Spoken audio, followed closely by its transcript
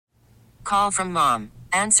Call from mom.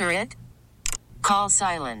 Answer it. Call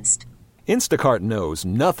silenced. Instacart knows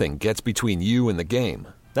nothing gets between you and the game.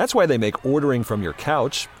 That's why they make ordering from your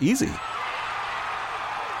couch easy.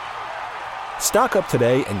 Stock up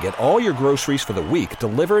today and get all your groceries for the week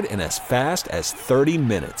delivered in as fast as 30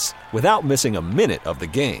 minutes without missing a minute of the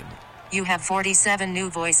game. You have 47 new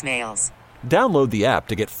voicemails. Download the app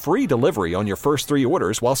to get free delivery on your first 3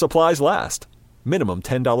 orders while supplies last. Minimum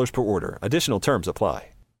 $10 per order. Additional terms apply.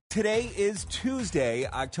 Today is Tuesday,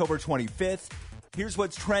 October 25th. Here's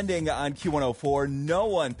what's trending on Q104. No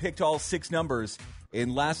one picked all 6 numbers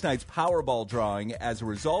in last night's Powerball drawing. As a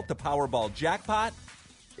result, the Powerball jackpot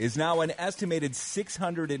is now an estimated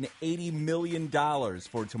 $680 million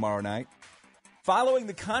for tomorrow night. Following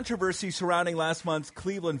the controversy surrounding last month's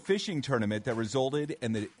Cleveland fishing tournament that resulted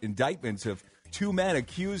in the indictments of 2 men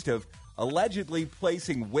accused of allegedly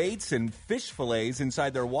placing weights and fish fillets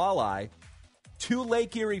inside their walleye, 2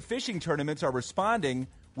 Lake Erie fishing tournaments are responding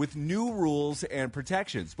with new rules and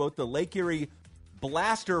protections. Both the Lake Erie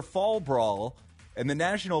Blaster Fall Brawl and the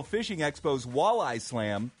National Fishing Expo's Walleye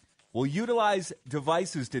Slam will utilize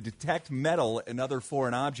devices to detect metal and other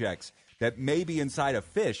foreign objects that may be inside a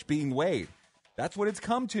fish being weighed. That's what it's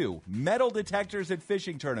come to. Metal detectors at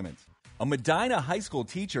fishing tournaments. A Medina high school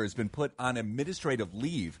teacher has been put on administrative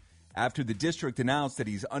leave after the district announced that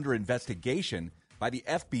he's under investigation by the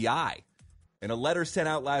FBI. In a letter sent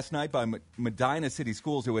out last night by Medina City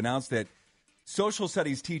Schools, who announced that social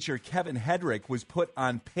studies teacher Kevin Hedrick was put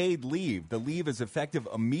on paid leave. The leave is effective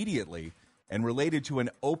immediately and related to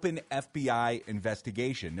an open FBI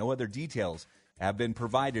investigation. No other details have been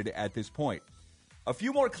provided at this point. A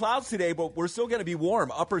few more clouds today, but we're still going to be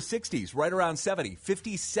warm. Upper 60s, right around 70.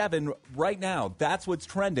 57 right now. That's what's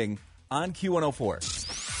trending on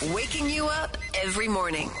Q104. Waking you up every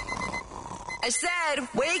morning. I said,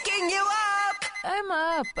 waking you up!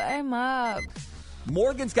 I'm up.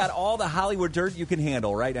 Morgan's got all the Hollywood dirt you can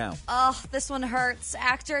handle right now. Oh, this one hurts.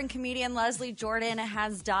 Actor and comedian Leslie Jordan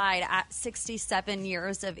has died at 67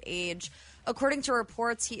 years of age. According to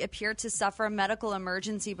reports, he appeared to suffer a medical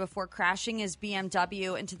emergency before crashing his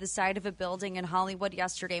BMW into the side of a building in Hollywood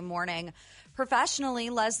yesterday morning. Professionally,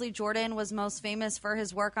 Leslie Jordan was most famous for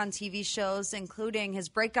his work on TV shows, including his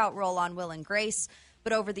breakout role on Will and Grace.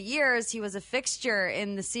 But over the years, he was a fixture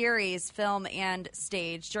in the series, film, and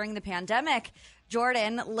stage. During the pandemic,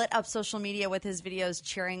 Jordan lit up social media with his videos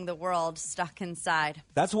cheering the world stuck inside.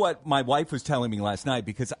 That's what my wife was telling me last night,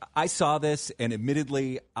 because I saw this, and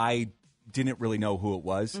admittedly, I didn't really know who it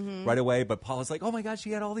was right away. But Paula's like, "Oh my God, she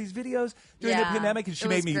had all these videos during the pandemic," and she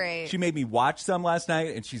made me watch some last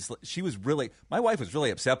night. And my wife was really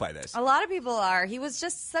upset by this. A lot of people are. He was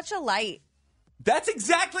just such a light. That's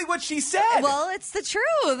exactly what she said. Well, it's the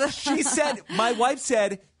truth. She said, my wife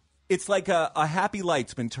said, it's like a happy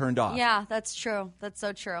light's been turned off. Yeah, that's true. That's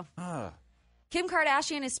so true. Kim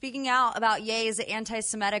Kardashian is speaking out about Ye's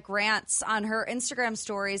anti-Semitic rants on her Instagram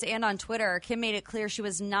stories and on Twitter. Kim made it clear she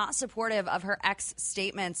was not supportive of her ex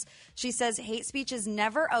statements. She says hate speech is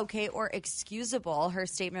never okay or excusable. Her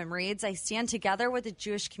statement reads, "I stand together with the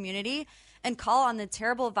Jewish community and call on the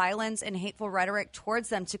terrible violence and hateful rhetoric towards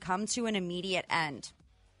them to come to an immediate end."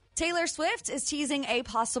 Taylor Swift is teasing a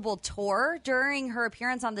possible tour. During her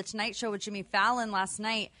appearance on The Tonight Show with Jimmy Fallon last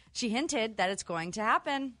night, she hinted that it's going to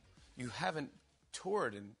happen. You haven't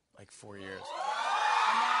toured in like 4 years.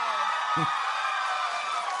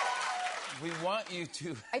 We want you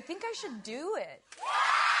to. I think I should do it.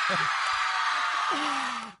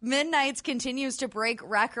 Midnights continues to break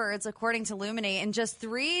records, according to Luminate. In just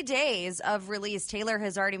 3 days of release, Taylor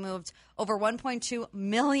has already moved over 1.2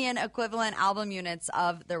 million equivalent album units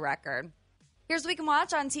of the record. Here's what we can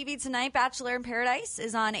watch on TV tonight. Bachelor in Paradise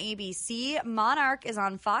is on ABC. Monarch is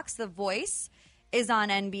on Fox. The Voice is on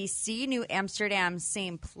NBC. New Amsterdam,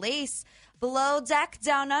 same place. Below Deck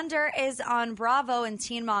Down Under is on Bravo. And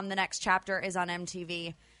Teen Mom, The Next Chapter, is on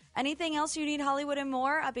MTV. Anything else you need Hollywood and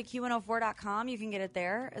more, up at Q104.com. You can get it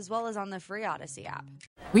there, as well as on the free Odyssey app.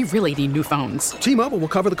 We really need new phones. T-Mobile will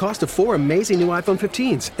cover the cost of 4 amazing new iPhone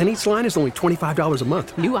 15s, and each line is only $25 a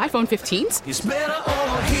month. New iPhone 15s? It's better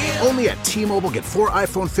over here. Only at T-Mobile, get 4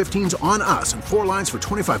 iPhone 15s on us and 4 lines for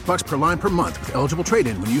 $25 per line per month with eligible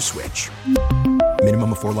trade-in when you switch.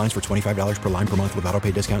 Minimum of 4 lines for $25 per line per month with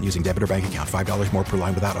autopay discount using debit or bank account. $5 more per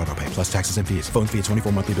line without autopay, plus taxes and fees. Phone fee at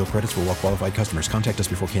 24 monthly bill credits for well-qualified customers. Contact us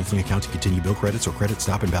before canceling account to continue bill credits or credit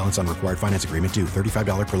stop and balance on required finance agreement due.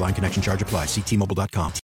 $35 per line connection charge applies. See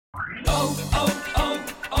T-Mobile.com.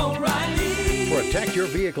 For a Protect your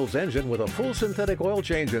vehicle's engine with a full synthetic oil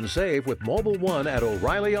change and save with Mobile One at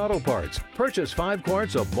O'Reilly Auto Parts. Purchase 5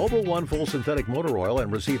 quarts of Mobile One full synthetic motor oil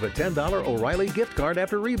and receive a $10 O'Reilly gift card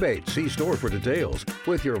after rebate. See store for details.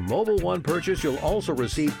 With your Mobile One purchase, you'll also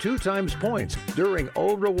receive 2 times points during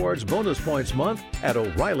O Rewards Bonus Points Month at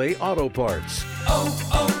O'Reilly Auto Parts.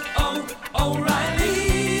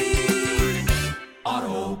 O'Reilly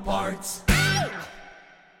Auto Parts.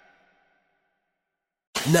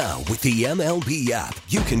 Now, with the MLB app,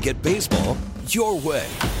 you can get baseball your way.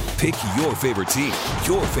 Pick your favorite team,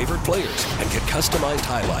 your favorite players, and get customized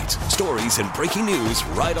highlights, stories, and breaking news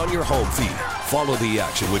right on your home feed. Follow the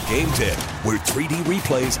action with Game Day, where 3D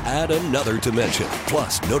replays add another dimension.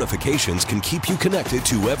 Plus, notifications can keep you connected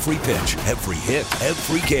to every pitch, every hit,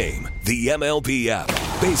 every game. The MLB app.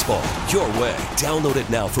 Baseball your way. Download it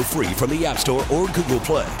now for free from the App Store or Google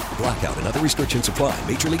Play. Blackout and other restrictions apply.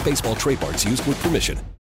 Major League Baseball trademarks used with permission.